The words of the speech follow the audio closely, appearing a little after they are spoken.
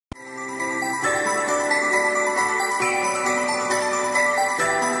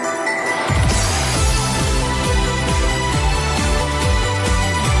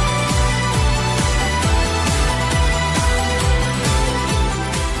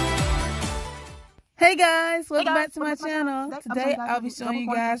Hey guys, welcome back to my channel. Today I'll be showing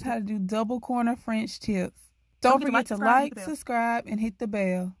you guys how to do double corner French tips. Don't forget to like, subscribe, and hit the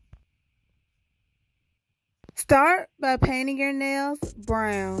bell. Start by painting your nails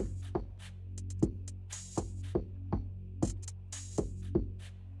brown.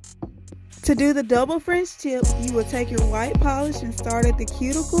 To do the double French tip, you will take your white polish and start at the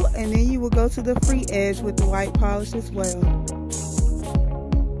cuticle, and then you will go to the free edge with the white polish as well.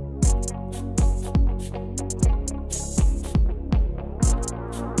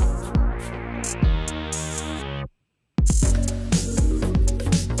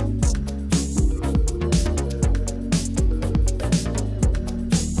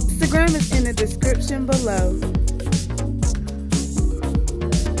 Instagram is in the description below.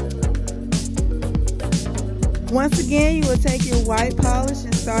 Once again, you will take your white polish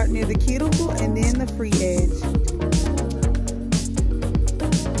and start near the cuticle and then the free edge.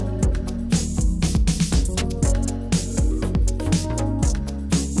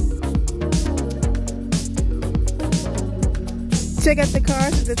 Check out the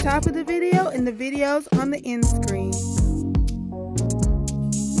cards at the top of the video and the videos on the end screen.